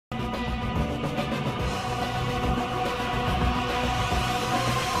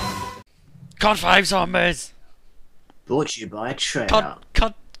Cut 5 zombies! Brought to you by Trailer.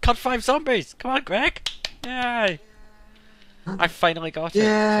 Cut 5 zombies! Come on, Greg! Yay! I finally got it, so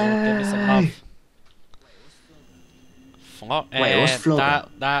give me some love. Wait, what's Flogger?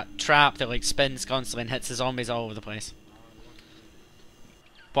 That trap that like spins constantly and hits the zombies all over the place.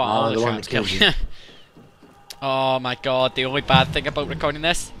 But all the traps kill you. Oh my god, the only bad thing about recording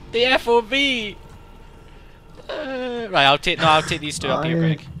this, the FOV! Right, I'll take these two up here,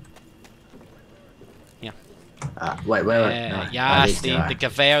 Greg. Yeah. Wait. Yes, the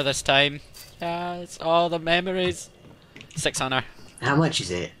Gewehr this time. Yes, all the memories. 600. How much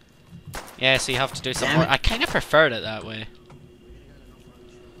is it? Yeah, so you have to do some more. I kind of preferred it that way.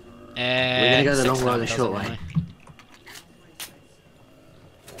 We're gonna go the long way or the short way.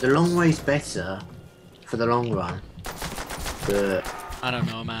 The long way's better for the long run, but I don't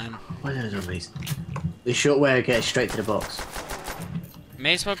know, man. Why are those zombies? The short way gets straight to the box.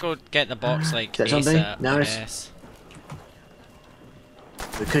 May as well go get the box like that zombie? ASAP, No, I guess.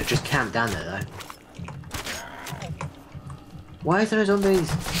 We could just camp down there though. Why is there no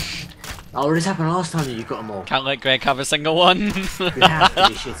zombies? Oh, this happened last time that you got them all. Can't let Greg have a single one. You have to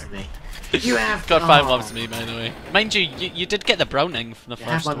be shitting me. You have. God 5 loves me, by the way. Mind you, you did get the Browning from the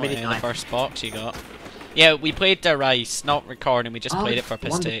first one, the first box you got. Yeah, we played the Rice, not recording. We just played it for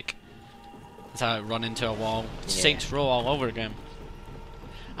piss take. That's how I run into a wall. Saints Row all over again.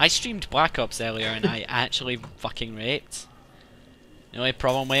 I streamed Black Ops earlier and I actually fucking raped. The only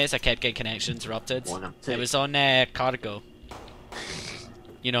problem with it is I kept getting connection interrupted. It was on Cargo.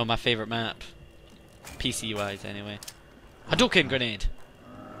 You know, my favourite map. PC wise, anyway. Hadouken grenade!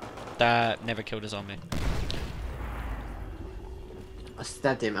 That never killed a zombie. I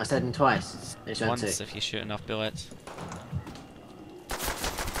stabbed him. I stabbed him twice. Once if you shoot enough bullets.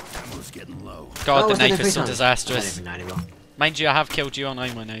 Ammo's getting low. God, the knife is so disastrous. Mind you, I have killed you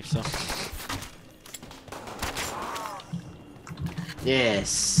online with my knife, so.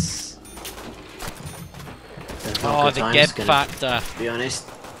 Yes. Oh, the Gib factor. Be honest.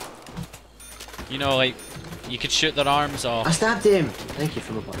 You know, like, you could shoot their arms off. I stabbed him! Thank you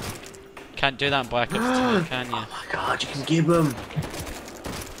for the point. Can't do that in Black Ops 2, can you? Oh my god, you can gib him!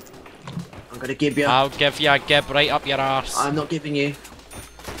 I'm gonna gib you. I'll give you a gib right up your arse. I'm not giving you.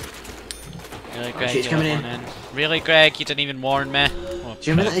 Really, Greg, you coming in. Really, Greg, you didn't even warn me. Oh,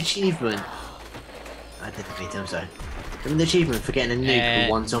 do you remember that achievement? I didn't mean to, I'm sorry. Remember the achievement for getting a nuke with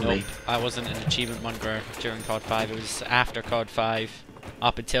one zombie? Nope, I wasn't an achievement monger during COD 5, it was after COD 5.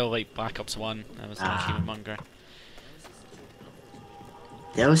 Up until like Black Ops 1, I was an achievement monger.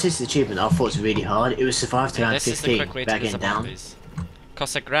 There was this achievement I thought was really hard. It was survive to round 15 back and down.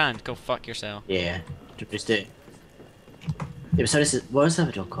 Costs $1,000, go fuck yourself. Yeah, just do it. Yeah, so this is, what does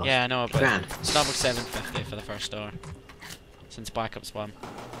that job cost? Yeah, I know, but $1,000. it's double $750 for the first store. Since Black Ops 1.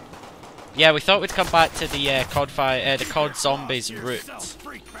 Yeah, we thought we'd come back to the COD Zombies route.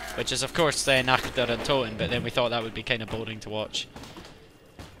 Which is of course Nachter and Toten, but then we thought that would be kind of boring to watch.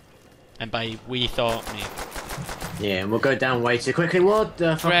 And by we thought me. Yeah, and we'll go down way too quickly. What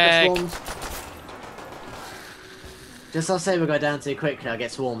the fuck get swarms? Just I'll say we'll go down too quickly, I'll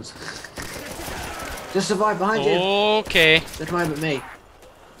get swarms. Just survive behind you. Okay. Don't come over at me.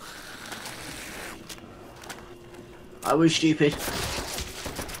 I was stupid.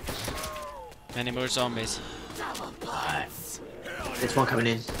 Any more zombies? There's one coming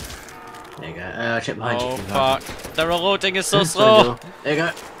in. There you go. Check behind you. Oh fuck. The reloading is so slow. There you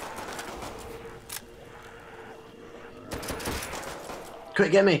go.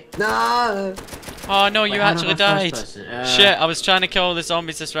 Quick, get me! No! Oh no, you actually died. Shit, I was trying to kill all the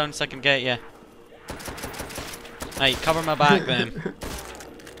zombies this round so I can get you. Right, cover my back then.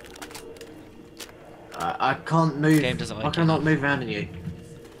 I can't move. Game doesn't like Why can I not move around in you?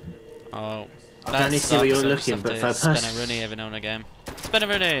 Oh. I can only see where you're looking, but for a person. Spin a Rooney every now and again. Spin a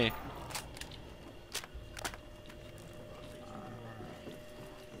Rooney!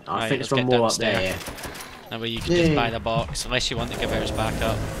 I think there's one more up there. Yeah. That way you can just buy the box, unless you want the Gewehr's back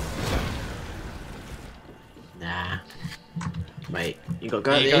up. Nah. Wait, you got to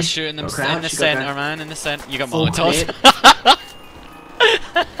go You got shooting them in the centre, man, in the centre. You got Molotovs.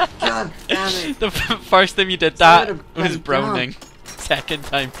 God damn it. The first time you did that was Browning. Second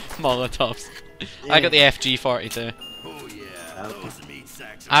time, Molotovs. Yeah. I got the FG-42. Oh yeah.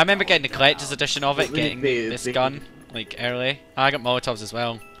 I remember getting the collector's edition of it, getting this gun, like, early. I got Molotovs as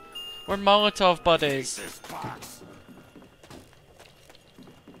well. We're Molotov buddies.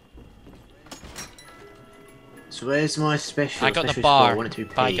 So where's my special? I got the bar.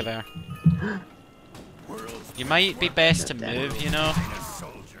 By Gewehr. You might be best to move, you know.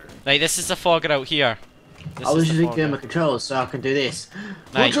 Like, this is the fogger out here. This I was is the just doing foreground. my controls so I can do this.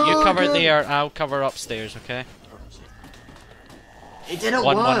 Right, you cover Control! there, I'll cover upstairs, okay? It didn't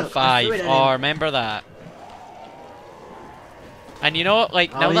work. 115. Oh, remember that. And you know,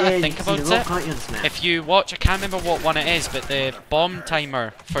 like, now that I think about it, if you watch, I can't remember what one it is, but the bomb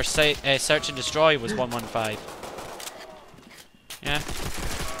timer for search and destroy was 115. Yeah?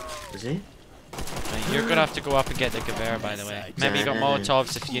 Was it? Right, you're gonna have to go up and get the Gewehr, by the way. Maybe you got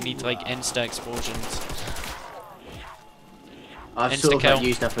Molotovs if you need, like, insta explosions. I've sort of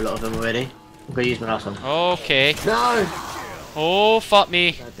used up a lot of them already. I'm gonna use my last one. Okay. No! Oh, fuck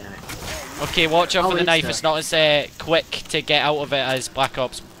me. God damn it. Okay, watch out for the knife. It's not as quick to get out of it as Black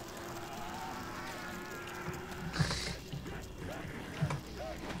Ops.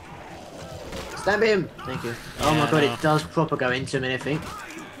 Stab him! Thank you. Oh my god, it does proper go into him and everything.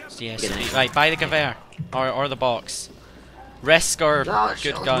 Yes. Right, buy the Gewehr. Or the box. Risk or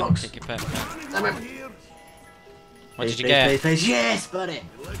good gun. Take your pick. Stab him! What did you get? Please. Yes, buddy!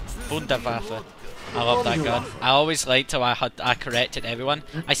 Wunderwaffe. I love that gun. I always liked how I corrected everyone.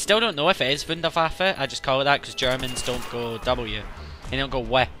 I still don't know if it is Wunderwaffe. I just call it that because Germans don't go W. They don't go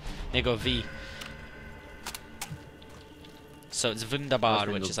W. They go V. So it's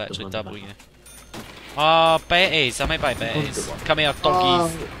Wunderbar, which is actually W. Oh, Betty's. I might buy Betty's. Come here,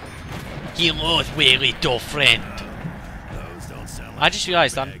 doggies. Hello, really dull friend. I just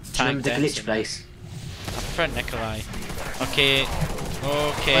realised I'm tanked. The glitch place. I prefer Nikolai. Okay.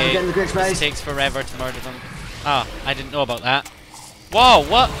 Okay. This takes forever to murder them. Ah, I didn't know about that. Whoa,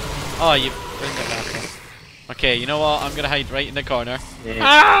 what? Oh, you bring it back. Okay, you know what? I'm gonna hide right in the corner. Yeah.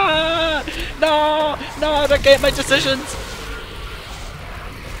 Ah! No! No, I don't get my decisions!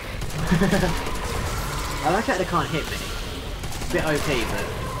 I like how they can't hit me. A bit OP, but...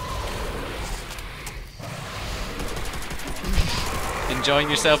 Enjoying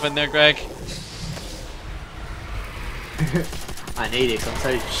yourself in there, Greg? I need it because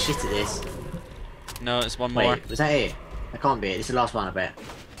I'm so shit at this. No, it's one more. Wait, was that it? That can't be it. It's the last one, I bet.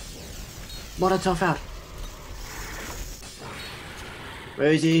 Molotov out.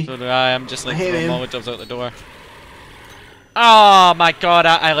 Where is he? So do I. I'm just like throwing Molotovs out the door. Oh my god,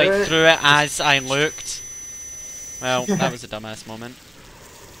 I like threw it as I looked. Well, that was a dumbass moment.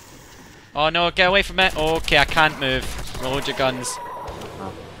 Oh no, get away from it. Okay, I can't move. Reload your guns.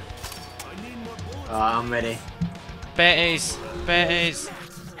 Oh, I'm ready. Betty's.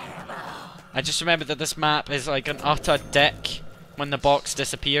 I just remembered that this map is like an utter dick when the box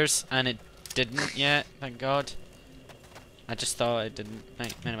disappears, and it didn't yet, thank god. I just thought it didn't.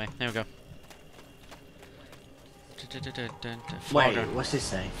 Right, anyway, there we go. Wait, what's this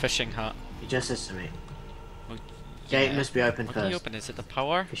say? Fishing hut. It just says to me. Well, Gate must be open what first. do you open? Is it the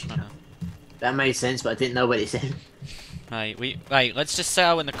power? Fishing hut. That made sense, but I didn't know what it said. Right, let's just set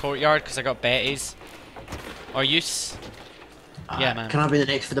out in the courtyard because I got Betty's. Or use. Yeah, man. Can I be the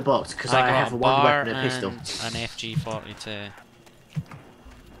next for the box? Because I have one weapon and a pistol. An FG-42.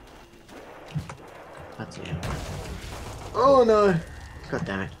 That's it. Oh no! God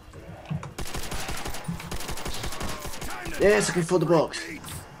damn it. Yes, I can afford the box.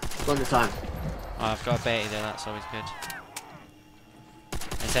 One at a time. Oh, I've got a Betty there, that's always good.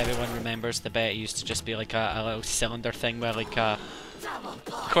 As everyone remembers, the Betty used to just be like a little cylinder thing where like a...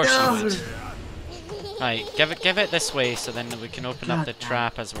 Of course you would. Right, give it this way so then we can open up the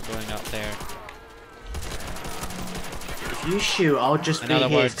trap as we're going up there. If you shoot, I'll just be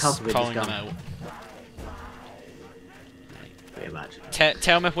here covered with this gun. Out. Pretty much.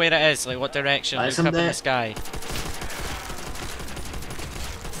 Tell me where it is, like what direction, look up in the sky.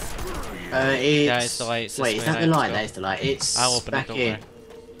 It's... Yeah, it's the light. Wait, is that the light? That is the light. It's I'll open back it, here.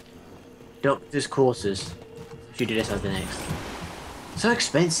 Doctor's quarters. If you do this, I'll do next. So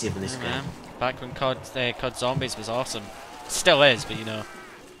expensive in this game. Man. Back when COD Zombies was awesome. Still is, but you know.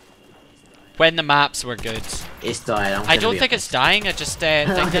 When the maps were good. It's dying. I don't think it's dying, I just think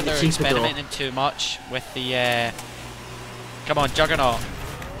that they're experimenting too much with the... Come on, Juggernaut.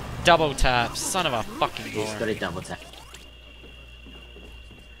 Double tap. Son of a fucking whore. He's got a double tap.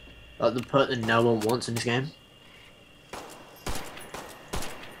 Like the part that no one wants in this game.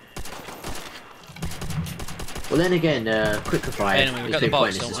 Well then again, quick fire is big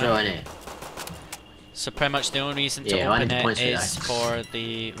pointless as well, isn't it? So pretty much the only reason to open it is for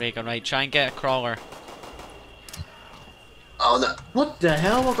the ray gun. Right, try and get a crawler. Oh no! What the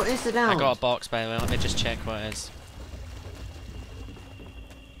hell? I got insta down. I got a box by the way, let me just check what it is.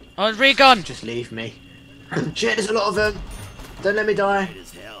 Oh, ray gun! Just leave me. Shit, there's a lot of them! Don't let me die.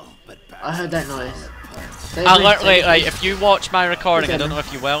 I heard that noise. Literally, like, if you watch my recording, I don't know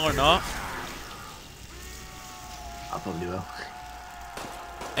if you will or not. I probably will.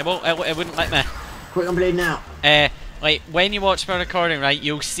 It won't. It wouldn't let me. Quick, I'm bleeding out. Like, when you watch my recording, right,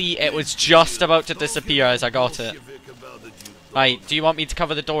 you'll see it was just about to disappear as I got it. Right, do you want me to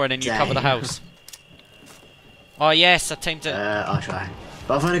cover the door and then you cover the house? Oh yes, I timed it. I'll try.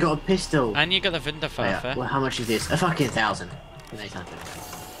 But I've only got a pistol. And you got the Wunderwaffe. Well, how much is this? A fucking 1,000.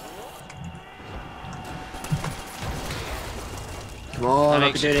 Come on, That I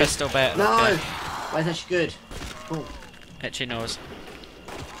makes can your do this. pistol better. No! Okay. Well, that's actually good. Cool. Itchy nose.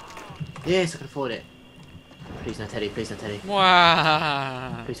 Yes, I can afford it. Please no Teddy, please no Teddy.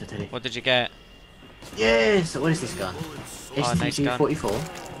 Wow. Please no Teddy. What did you get? Yes! What is this gun? Oh, nice gun.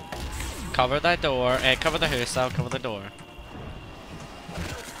 STG-44. Cover that door. Cover the house, I'll cover the door.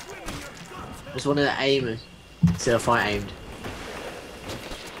 Just wanted to aim instead of I aimed.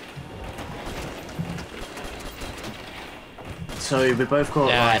 So we both got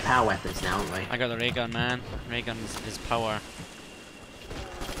like power weapons now, haven't we? I got the ray gun, man. Ray gun is power.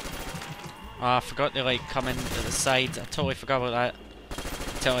 Oh, I forgot to like come in to the side. I totally forgot about that.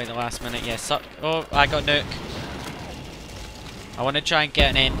 Until like the last minute. Yeah, suck. Oh, I got nuke. I want to try and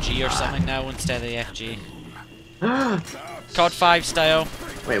get an MG or something now instead of the FG. COD 5 style.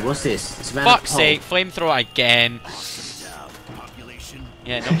 Wait, what's this? It's Fuck's sake, flamethrower again.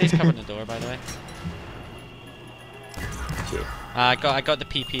 Yeah, nobody's covering the door, by the way. Shit. I got the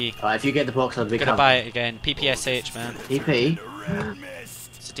PP. If you get the box, I'll be Gonna buy it again. PPSH, man. PP?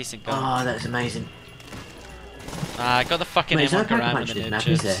 It's a decent gun. Oh, that's amazing. I got the fucking Wait, M1 Garand with the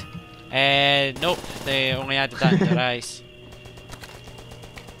ninjas. Nope, they only added that into Rice.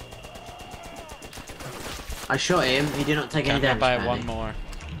 I shot him, he did not take any damage. Buy one more.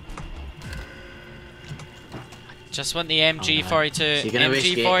 Just want the MG42.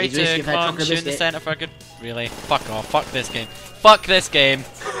 MG42, come on, shoot in the centre for a good. Really? Fuck off. Fuck this game. Fuck this game.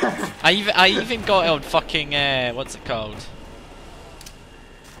 I even got it on fucking what's it called?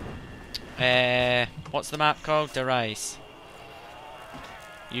 What's the map called? The Rice.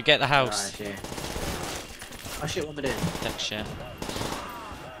 You get the house. Right, yeah. Oh shit, what am I doing? Dick shit.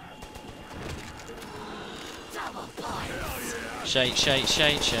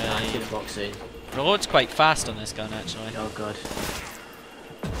 Shite. Nah, keep the box soon. Reload's quite fast on this gun, actually. Oh god.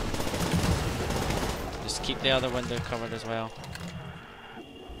 Just keep the other window covered as well.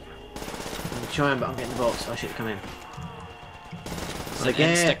 I'm trying, but I'm getting the box. Oh shit, come in. It's an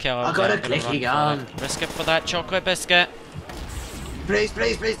insta-kill. I got a clicky gun. Risk it for that chocolate biscuit. Please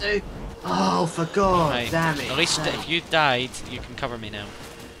do. Oh, for God, Right. damn it. At least if you died, you can cover me now.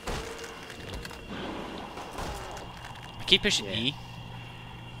 I keep pushing E.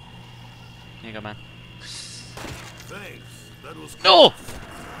 Here you go, man. Thanks. That was No!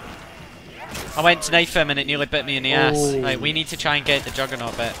 I went to knife him and it nearly bit me in the ass. Right, we need to try and get the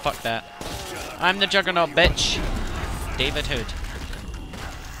Juggernaut bit. Fuck that. I'm the Juggernaut, bitch. David Hood.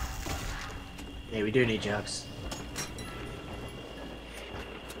 Yeah, we do need jugs.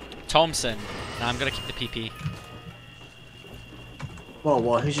 Thompson. Nah, I'm gonna keep the PP.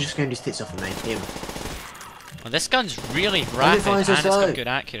 Whoa, who's just going to do tits off of me? Him. Well, this gun's really rapid and so it's got slow? good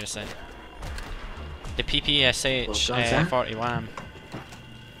accuracy. The PPSH Well, 40 WAM.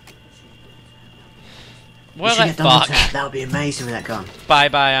 We Well, should like get double fuck. tap. That would be amazing with that gun. Bye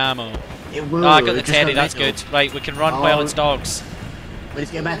ammo. It will. Oh, I got the it just Teddy, got that's metal. good. Right, we can run Oh. while it's dogs. We need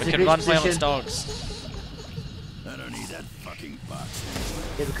to get back We to the can glitch run while it's position. dogs. I don't need that fucking box.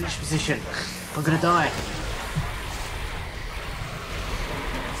 Get the glitch position. I'm gonna die.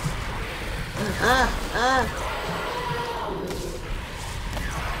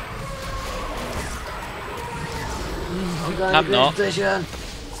 I'm not. Position.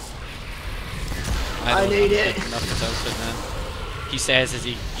 I need it. Enough to open, man. He says as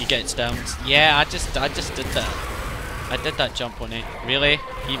he gets down. Yeah, I just did that. I did that jump on it. Really?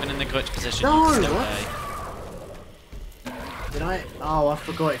 Even in the glitch position, No, you still what? die. Did I? Oh, I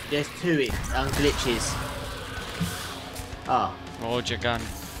forgot. If there's two glitches. Oh. Load your gun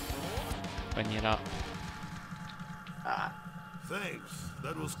when you're up. Thanks.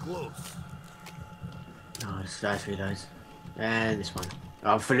 That was close. Oh, that's reloads. And this one.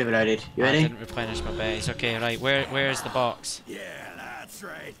 Oh, I'm fully reloaded. You I ready? didn't replenish my base. Okay, right. Where is the box? Yeah, that's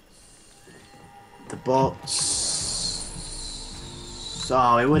right. The box.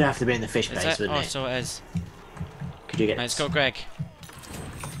 Oh, it would have to be in the fish Is place, it? wouldn't Oh, it? so it is. Could you get Let's go, Greg.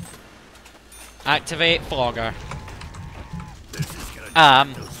 Activate flogger.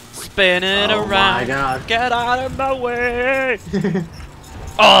 Spinning Oh around. my God. Get out of my way.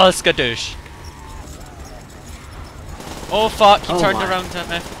 Oh, skadoosh. Oh fuck, he Oh turned my. around at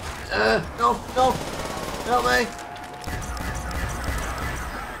me. No, help me.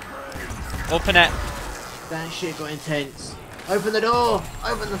 Open it. That shit got intense. Open the door.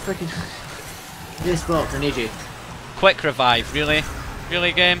 Open the freaking. This box, I need you. Quick revive, really?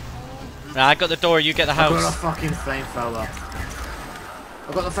 Really, game? Right, I got the door, you get the house. I've got a fucking flamethrower.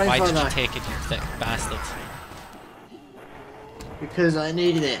 I've got the flamethrower. Why did you though. take it, you thick bastard? Because I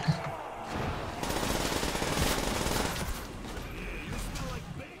needed it.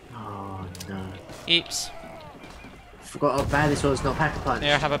 Oh no. Eeps. Forgot how bad this was, not pack a punch.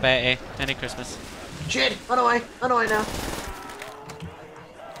 There, have a Betty. Merry Christmas. Shit! Run away! Run away now!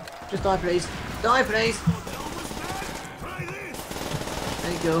 Just die please! Die please!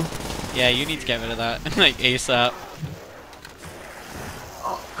 Thank you. Yeah, you need to get rid of that. Like, ASAP.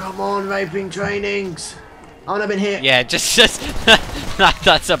 Oh, come on, raping trainings! Oh, I've been hit! Yeah, just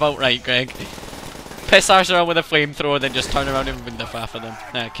that's about right, Greg. Piss ours around with a flamethrower, then just turn around and win the half of them.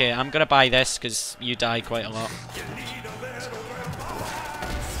 Okay, I'm gonna buy this, because you die quite a lot.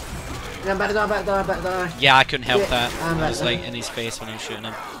 Yeah, I'm about to die, about to die. Yeah, I couldn't help Yeah, that. I'm I was like in his face when I was shooting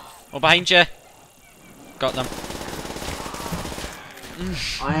him. Oh, behind you! Got them.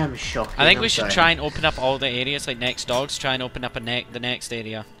 I am shocked. I think we should try and open up all the areas, like next dogs, try and open up the next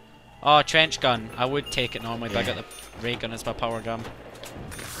area. Oh, trench gun. I would take it normally, but I got the ray gun as my power gun.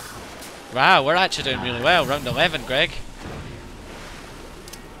 Wow, we're actually doing really well. Round 11, Greg.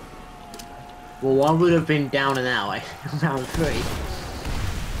 Well, I would have been down and out. Round 3.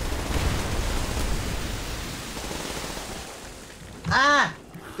 Ah!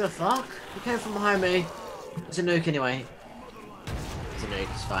 The fuck? He came from behind me. It's a nuke anyway. It's a nuke,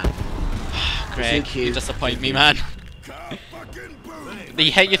 it's fine. Greg, you disappoint me, man. He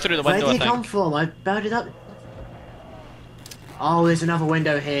hit you through the window, Where I did he come think. from? I bowed it up. Oh, there's another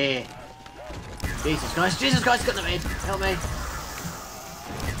window here. Jesus Christ, got the mid. Help me.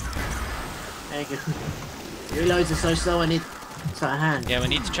 Thank you. Reloads are so slow, I need a hand. Yeah, we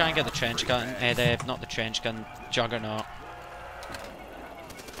need to try and get the trench gun. Not the trench gun, juggernaut.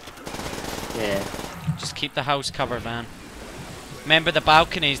 Yeah. Just keep the house covered, man. Remember the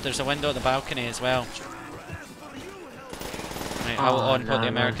balconies, there's a window at the balcony as well. Right, how on what the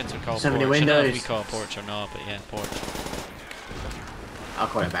Americans would call so porch. many I don't know if windows. we call it porch or not, but yeah, porch. I'll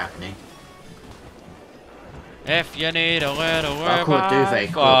call it balcony. If you need a little I'll call it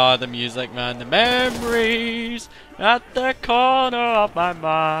duvet. oh, the music, man. The memories at the corner of my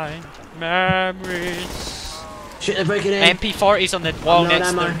mind. Memories. Shit, they're breaking in. MP40's on the wall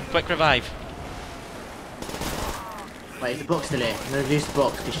next to ammo. the quick revive. Wait, is the box still here? I'm gonna use the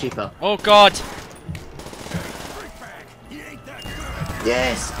box, it's cheaper. Oh god!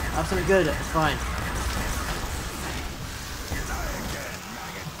 Yes! I have something good, it's fine.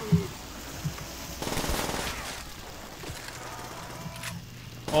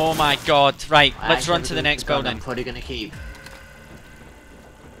 Oh my god, right, I let's actually run have to a the good next gun building. I'm probably gonna keep.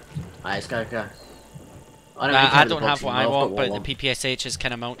 Alright, let's go, go. I don't have what I want, but the PPSH is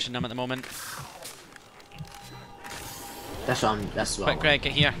kind of mulching them at the moment. That's what Quick, Greg,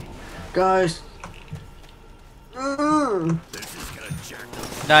 get here. Guys! No,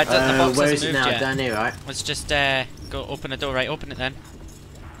 the box where hasn't is it moved now? yet. Down here, right? Let's just go open the door. Right, open it then.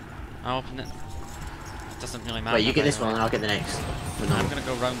 I'll open it. Doesn't really matter. Wait, you get by this the one way. and I'll get the next. I'm gonna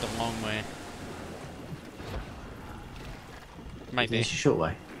go round the long way. Might be. It's a short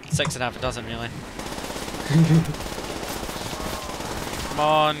way. 6.5, it doesn't really. Come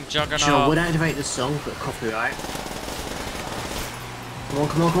on, Juggernaut. Sure, would activate the song, but copyright.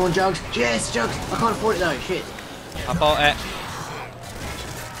 Come on, Jugs. Yes, Jugs. I can't afford it though. Shit. I bought it.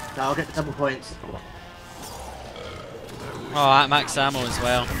 No, I'll get the double points. Oh, at max ammo as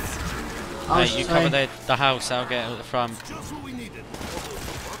well. Oh, Right, you cover the house, I'll get out the front.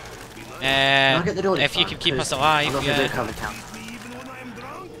 I'll get the door If you can keep us alive, I'm not gonna do yeah. cover count.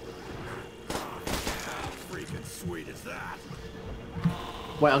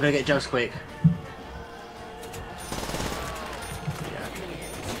 Wait, I'm gonna get Jugs quick.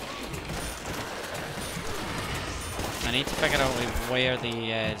 I need to figure out where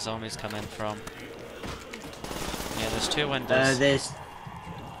the zombies come in from. Yeah, there's two windows. There's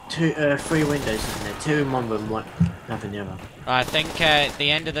three windows, isn't there? Two in one room, one nothing the other. I think at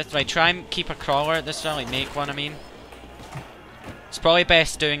the end of this, right, try and keep a crawler at this round, like make one, I mean. It's probably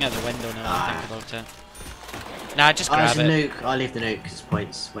best doing it at the window now that I think about it. Nah, just grab there's it. a nuke. I'll leave the nuke because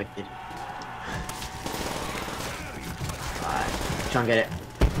points wasted. Alright, try and get it.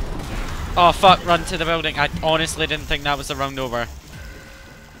 Oh fuck, run to the building. I honestly didn't think that was the round over.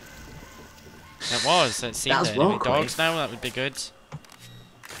 It was, it seemed That was it. well Anyway, quick. dogs now, that would be good.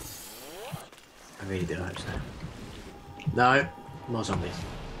 I really do hope so. No, more zombies.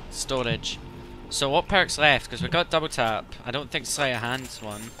 Storage. So what perks left? Because we've got double tap. I don't think sleight of hand's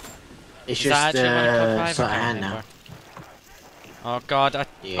one. It's Is that just actually one in Club 5? I sleight of can't hand now. remember. Oh god, I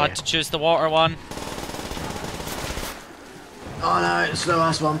had to choose the water one. Oh no, it's the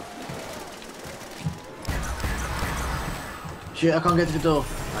last one. Shoot, I can't get to the door.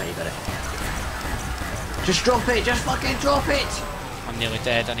 Oh, you got it. Just drop it, just fucking drop it! I'm nearly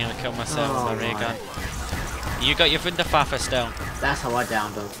dead, I nearly killed myself with a ray my. gun. You got your Wunderwaffe still? That's how I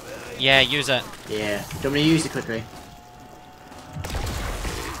downed them. Yeah, use it. Yeah. Do you want me to use it quickly?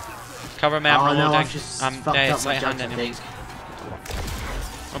 Cover me, I'm no, reloading. I've just I'm fucked dead, up it's my right jugs, hand I enemies. think.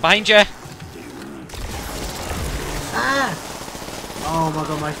 I'm behind you! Ah! Oh my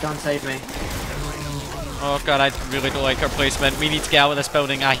god, my gun saved me. Oh god, I really don't like our placement. We need to get out of this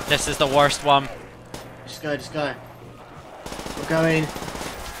building. Aye, this is the worst one. Just go, just go. We're going.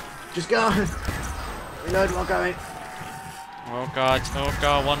 Just go! Reload, we're going. Oh god,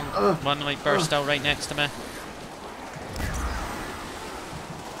 one like burst out right next to me.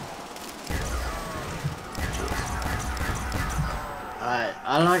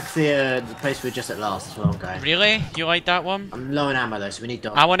 I like the place we're just at last as well, guys. Really? You like that one? I'm low on ammo though, so we need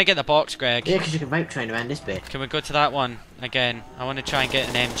dogs. I want to get the box, Greg. Yeah, because you can vape train around this bit. Can we go to that one again? I want to try and get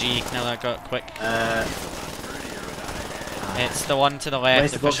an MG now that I got quick. It's the one to the left.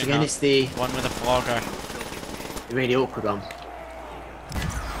 Where's the box again? Nut. It's the one with the flogger. really awkward one.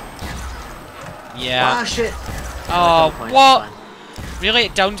 Yeah. Ah, shit! Oh, Point, what? Really?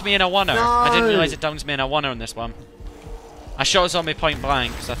 It downed me in a oneer. No. I didn't realise it downs me in a oneer on this one. I shot a zombie point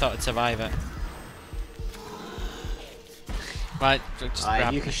blank because I thought I'd survive it. Right, just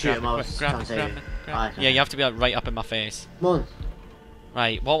grab you can shoot him. grab me. Yeah, you have to be like, right up in my face. Come on.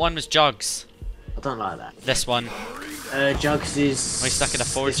 Right, what one was Jugs? I don't like that. This one. Jugs is. We're stuck in a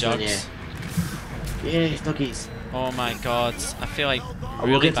 4 Jugs. Yeah, doggies. Oh my god, I feel like I will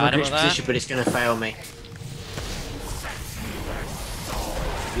really get to my bad about that. position, but it's gonna fail me.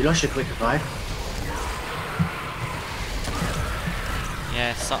 You lost your quick revive.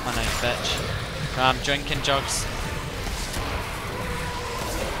 Yeah, suck my knife, bitch. I'm drinking Jugs.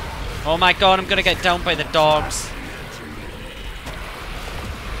 Oh my god, I'm gonna get down by the dogs.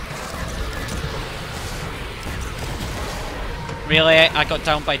 Really? I got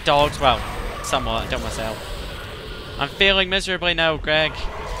down by dogs? Well, somewhat, I don't myself. I'm failing miserably now, Greg.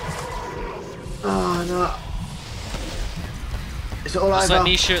 Oh no. It's all Just over. let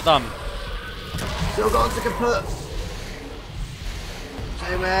me shoot them. Still got to kaput.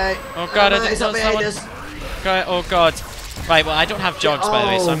 Say mate. Oh god, I didn't it's touch up that behind one. us. Okay, oh god. Right, well I don't have Jugs by the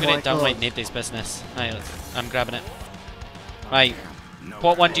way, so I'm Oh gonna my down like God. nobody's business. Right, I'm grabbing it. Right.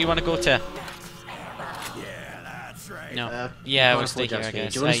 What one do you want to go to? Yeah, that's right. No. Yeah, we'll stay here, I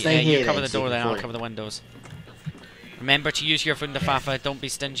guess. Do you want Right, to stay here you cover then, the so you door can then, I'll avoid cover it? the windows. Remember to use your Wunderwaffe, don't be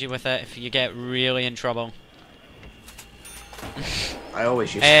stingy with it if you get really in trouble. I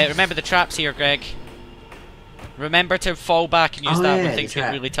always use Remember the traps here, Greg. Remember to fall back and use that yeah, when the things get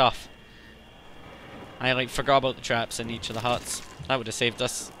trap. really tough. I like forgot about the traps in each of the huts. That would have saved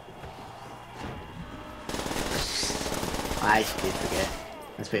us. I did forget.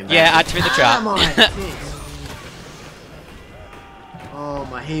 That's pretty bad. Yeah, activate the trap. My tits. Oh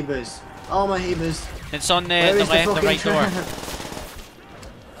my hebers. Oh my hebers. It's on Where the is left, the fucking right door. trap?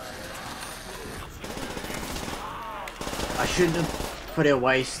 I shouldn't have put it a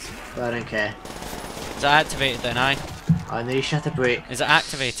waste, but I don't care. Is it activated then, aye? I need to shut a brick. Is it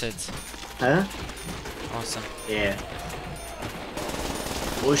activated? Huh? Awesome. Yeah.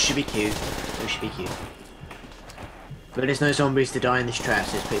 All should be cute. All should be cute. But there's no zombies to die in this trap,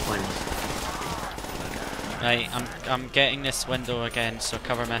 so it's pretty pointless. Right, I'm getting this window again, so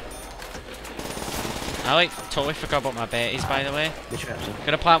cover me. I like totally forgot about my betties, by the way. The traps are.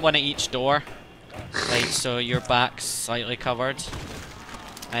 Gonna plant one at each door. Right, so your back's slightly covered.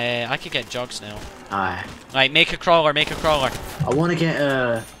 I could get Jugs now. Aye. Right, make a crawler, make a crawler. I want to get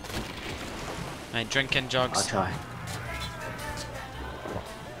Right, drinking I'll Jugs. try.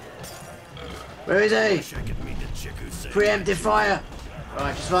 Where is he? Wish I could meet the chick who said Preemptive fire!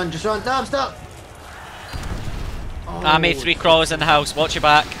 Right, just run, Damn, stop! Oh, I made 3 crawlers in the house, watch your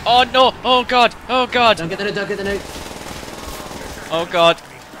back. Oh no! Oh god! Oh god! Don't get the nuke, don't get the nuke! Oh god!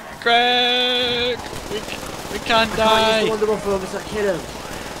 Greg! We can't I can't use the die! wonderful film, it's like kill him.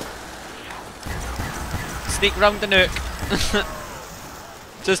 Sneak round the nuke.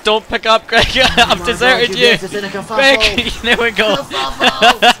 Just don't pick up, Greg. I've my deserted God, you. left us in a kerfuffle. Greg, there we go.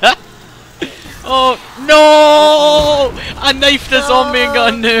 Kerfuffle. Oh no! I knifed a zombie and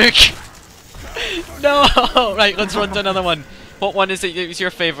got a nuke. No! Right, let's run to another one. What one is it? It was your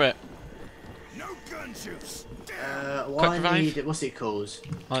favourite? no gun juice. What I revive? need, what's it called?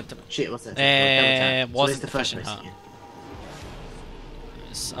 Oh, Shit, what's that? wasn't the the first fishing place hut. again?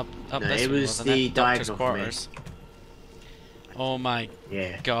 It's up No, this it way, was wasn't the it? Doctor's diagonal for me. quarters. Oh my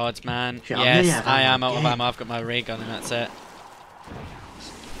god, man. Shit, yes, I am out of ammo. I've got my ray gun and that's it.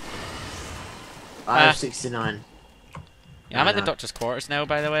 I have 69. Yeah, I'm at the doctor's quarters now,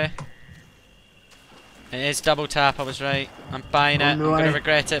 by the way. It is double tap, I was right. I'm buying it. I'm gonna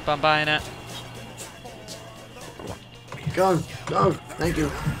regret it, but I'm buying it. Go, go, thank you.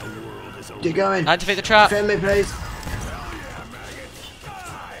 Keep going. Activate the trap. Defend me, please.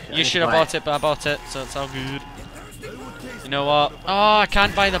 You should have bought it, but I bought it, so it's all good. You know what? Oh, I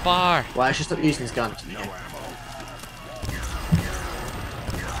can't buy the bar. Well, I should stop using this gun. Yeah.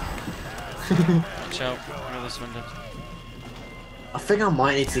 Watch out. Where this window? I think I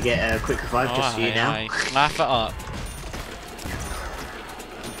might need to get a quick revive just for you now. Laugh it up.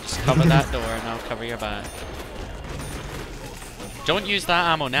 Just cover that door and I'll cover your back. Don't use that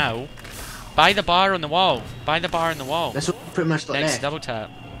ammo now. Buy the bar on the wall. Buy the bar on the wall. That's all pretty much got Next left. double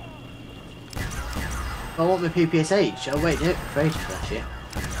tap. I want my PPSH. Oh wait, no, afraid for that shit.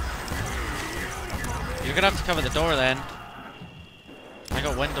 You're gonna have to cover the door then. I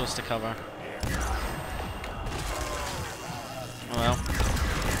got windows to cover. Oh well.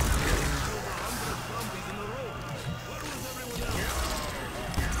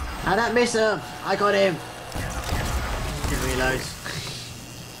 How'd that miss him? I got him. Didn't reload.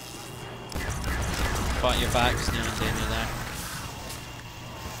 But your back's near in danger there.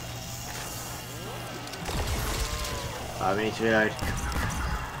 Oh, we need to reload.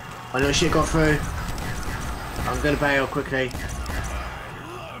 My little shit got through. I'm gonna bail quickly.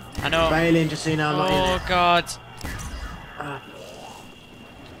 I know. Bailing just so you know I'm not in Oh it. god.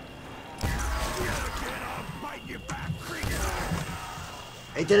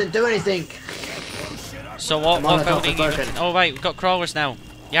 It didn't do anything. So what building broken. Oh right, we've got crawlers now.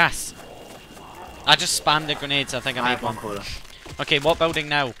 Yes. I just spammed the grenades, I think I made one. Crawler. Okay, what building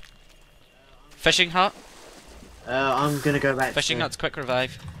now? Fishing hut? I'm gonna go back Fishing hut's quick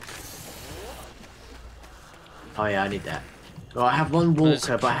revive. Oh yeah, I need that. Well, I have one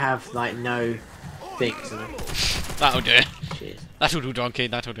walker, but I have like no things in it. That'll do. Cheers. That'll do, donkey,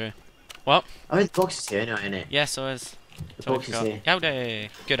 that'll do. What? Oh, the box is here, not in it. Yes, so is. The box is here. Howdy.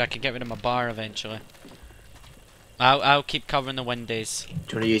 Good, I can get rid of my bar eventually. I'll keep covering the windows. Do you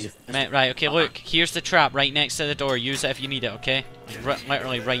want to use it? Right, okay, look. Here's the trap right next to the door. Use it if you need it, okay?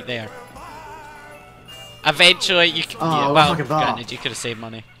 Literally right there. Eventually, you can. Oh, Yeah, what well, fucking bar? granted, you could have saved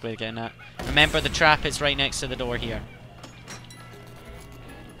money by getting that. Remember, the trap is right next to the door here.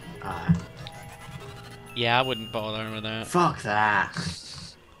 Yeah, I wouldn't bother with that. Fuck that.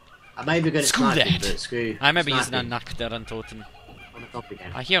 I may be good at Screw sniping, that. but screw. I remember using a sniping. knack there on Totem. On the top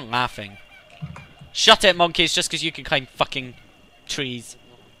again. I hear laughing. Shut it, monkeys, just because you can climb fucking trees.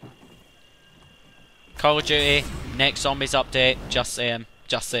 Call of Duty, next zombies update, just saying.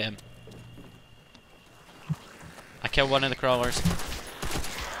 Just saying. I killed one of the crawlers.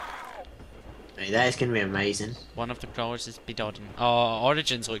 Hey, that is going to be amazing. One of the crawlers is bedodding. Oh,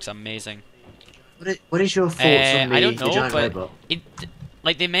 Origins looks amazing. What is your thoughts on I the don't know, giant but robot? it,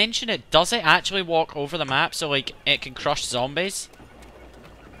 like they mention it, does it actually walk over the map so like it can crush zombies?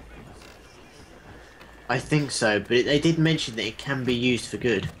 I think so, but they did mention that it can be used for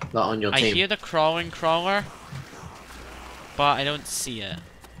good, like on your I team. hear the crawling crawler, but I don't see it.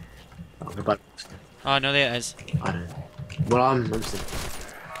 Oh no, there it is. I don't know. Well, I'm still...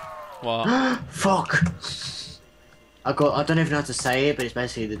 What? Fuck! I don't even know how to say it, but it's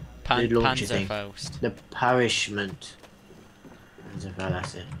basically the launcher thing. Panzerfaust. The parishment.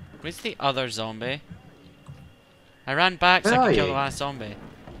 That's it. Where's the other zombie? I ran back so I could kill the last zombie.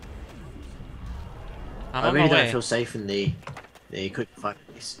 I'm I on really my way. don't feel safe in the quick fight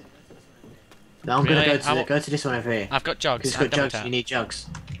place. No, I'm gonna go to this one over here. I've got jugs. Because it's got jugs. You need jugs.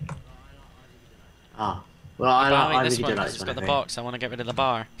 Ah, well, I really do like this It's one. got the over box. I want to get rid of the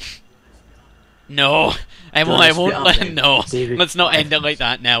bar. No, I won't. No, let's not end it like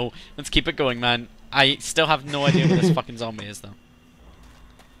that now. Let's keep it going, man. I still have no idea where this fucking zombie is, though.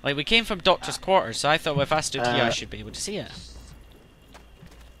 Like, we came from Doctor's quarters, so I thought if I stood here, I should be able to see it.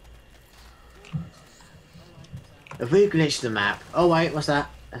 If we glitch the map... Oh, wait, what's that?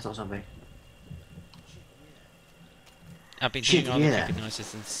 That's not zombie. I've been hearing all the creepy noises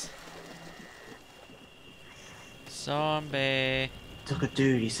since... Zombie. It's like a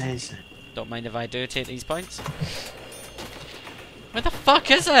dude, he's saying so. Don't mind if I do take these points. Where the fuck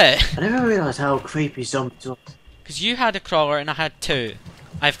is it? I never realised how creepy zombies are. Because you had a crawler and I had two.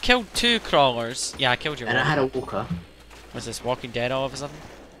 I've killed two crawlers. Yeah, I killed your And one. I had a walker. Was this Walking Dead all of a sudden?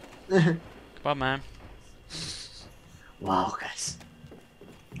 Come on, man. Wow, guys.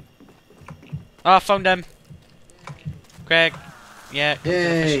 Oh, I found him. Greg. Yeah.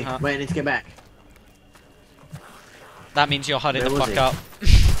 Yay! Wait, I need to get back. That means you'll hurry Where the was fuck he? up.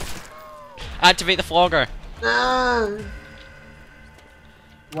 Activate the flogger. No!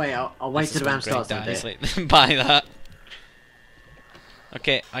 Wait, I'll wait This till is the when round Greg starts and do dies, it. like, buy that.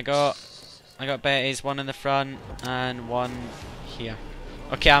 Okay, I got Betty's, one in the front and one here.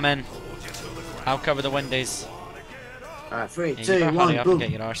 Okay, I'm in. I'll cover the windows. Alright, 3, Yeah, 2, you better 1, hurry up boom. and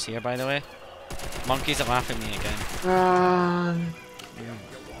get your arse here, by the way. Monkeys are laughing at me again.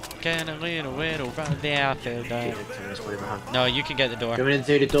 Get a little right there, I feel that. No, you can get the door. Going in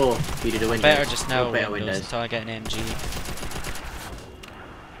through the door. You do the windows. Better just now Or better windows windows. until I get an MG.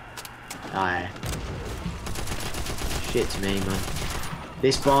 Aye. Shit to me, man.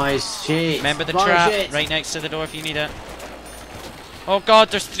 This buys shit. Remember the Buy trap shit. right next to the door if you need it. Oh god,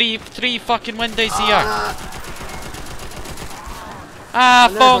 there's three fucking windows here. Ah,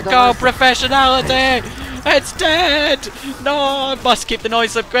 no, fuck but off, professionality! It's dead! No, I must keep the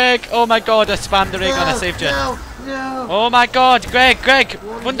noise up, Greg. Oh my god, I spammed the ray gun, I saved you. No, no. Oh my god, Greg,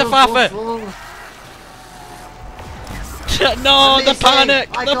 wunderwaffe! No, the panic,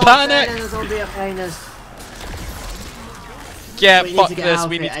 the panic! Yeah, We need fuck to get this, out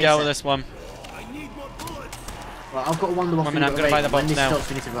we of need it to get out of ASAP. this one. Well, I've got one more I mean, I'm gonna buy the box when this now. stops,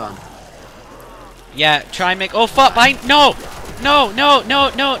 we need to run. Yeah, try and make. Oh fuck, behind! No! No, no, no,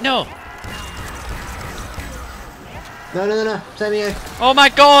 no, no! No. Same here. Oh my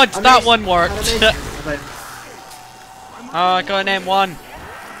god, I that missed. one worked! I missed. Okay. Oh, I got an M1.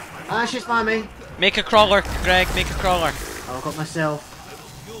 Ah, she's by me. Make a crawler, Greg, make a crawler. Oh, I've got myself.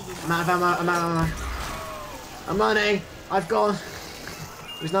 I'm out of ammo. I'm out of ammo. I'm running. I've gone.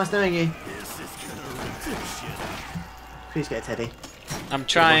 It was nice knowing you. Please get a teddy. I'm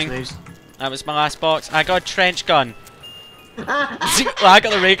trying. Moves. That was my last box. I got a trench gun. Well, I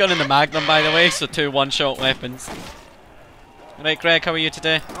got the ray gun and the magnum, by the way, so 2 one-shot weapons. Right, Greg, how are you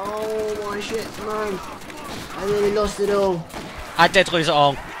today? Oh my shit, man. I nearly lost it all. I did lose it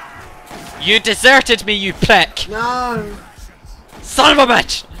all. You deserted me, you prick! No. Son of a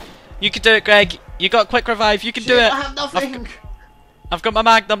bitch! You can do it, Greg. You got quick revive. You can do Shit, it. I have nothing. I've got my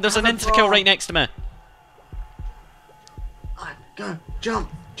magnum. There's I an have a insta-kill bomb. right next to me. Alright, go. Jump.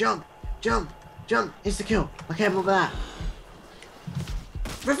 Insta kill. Okay, I'm over that.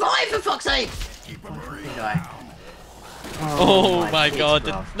 Revive for fuck's sake! Die. Oh my kids, god.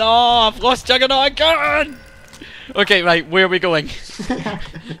 bruv. No, I've lost Juggernaut again! Okay, right, where are we going?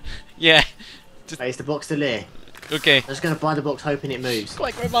 Yeah. Wait, is the box still here? Okay. I'm just gonna buy the box hoping it moves.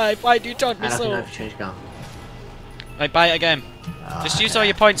 Quick revive, why do you taunt me And I can so? overchange gun. Right, buy it again. Just use all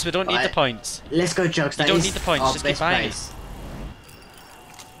your points, we don't need the Right. points. Let's go, Jugs. You don't need the points, just keep buying it.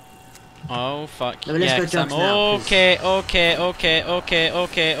 Oh fuck. No, let's yeah, go 'cause I'm Jugs now, 'cause- okay.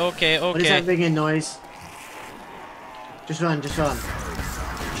 What is that ringing noise? Just run. You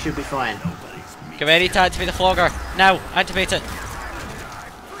should be fine. Get ready to activate the flogger. Now, activate it.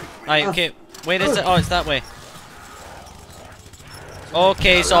 Right, okay. Where is it? Oh, it's that way.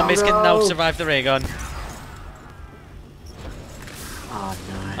 Okay, zombies can now no. survive the ray gun. Oh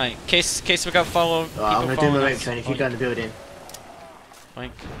no. Right, case we got follow. Right, I'm gonna do my following rape us. train if you go in the building.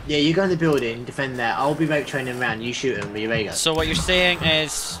 Right. Yeah, you go in the building, defend that. I'll be rape training around, you shoot him with your ray gun. So what you're saying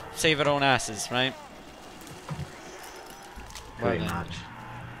is save our own asses, right? Pretty Well then. much.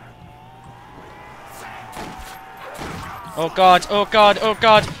 Oh god, oh god, oh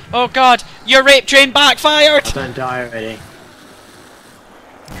god, oh god! Your rape train backfired! I don't die already.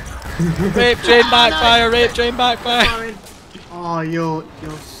 Rape train backfire, rape train backfire! Oh, you're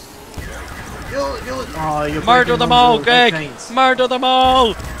Murder breaking them my all, rape Greg! trains. Murder them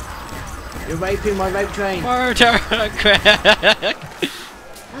all! You're raping my rape train. Murder, Greg! I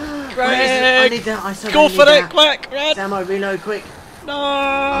Greg! need that. I said Go I need for it, that. quick, Red! Ammo, reload quick.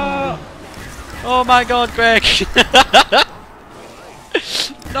 No! Oh my god, Greg!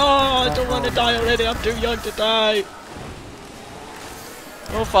 No, I don't want to die already, I'm too young to die!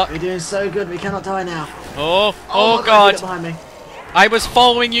 Oh fuck. We're doing so good, we cannot die now. Oh, my oh God! Get god! behind me. I was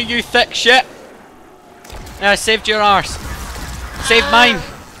following you, you thick shit! I saved your arse. Saved mine! I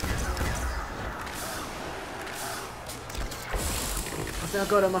think I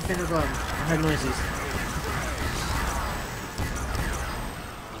got him, I heard noises.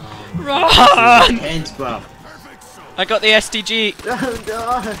 Run! Ends, bro. I got the STG. Don't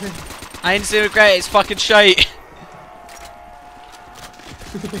die. I instantly regret it, it's fucking shite.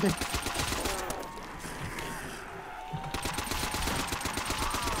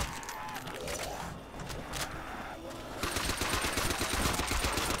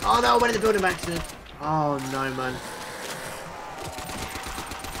 Oh no, I went in the building by accident. Oh no, man.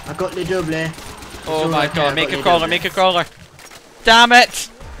 I got the double. Oh my god, make a crawler, make a crawler. Damn it!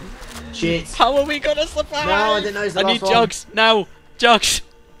 Shit. How are we gonna survive? No, I didn't know it was the I last need one. Jugs now. Jugs.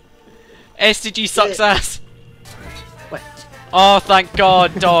 SDG sucks ass. Wait. Oh, thank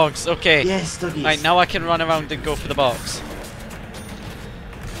God, dogs. Okay. Yes, doggies. Right, now I can run around and go for the box.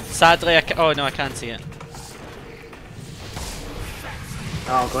 Sadly, oh no, I can't see it.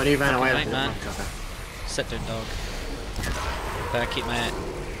 Oh god, he ran away. Right, with man. Okay. Sit down, dog. Better keep my...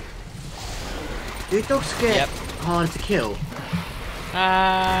 Do dogs get hard to kill?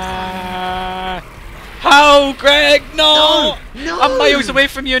 How, Greg? No! No! I'm miles away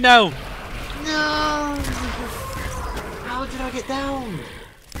from you now. No! How did I get down?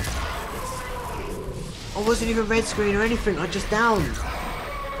 I wasn't even red screen or anything. I just downed.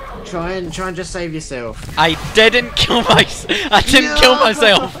 Try and just save yourself. I didn't kill I didn't kill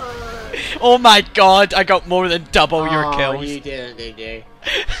myself. Oh my God! I got more than double your kills. You didn't, did you?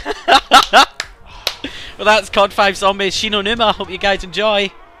 Well, that's COD 5 Zombies Shino Numa. Hope you guys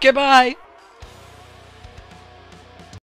enjoy. Goodbye.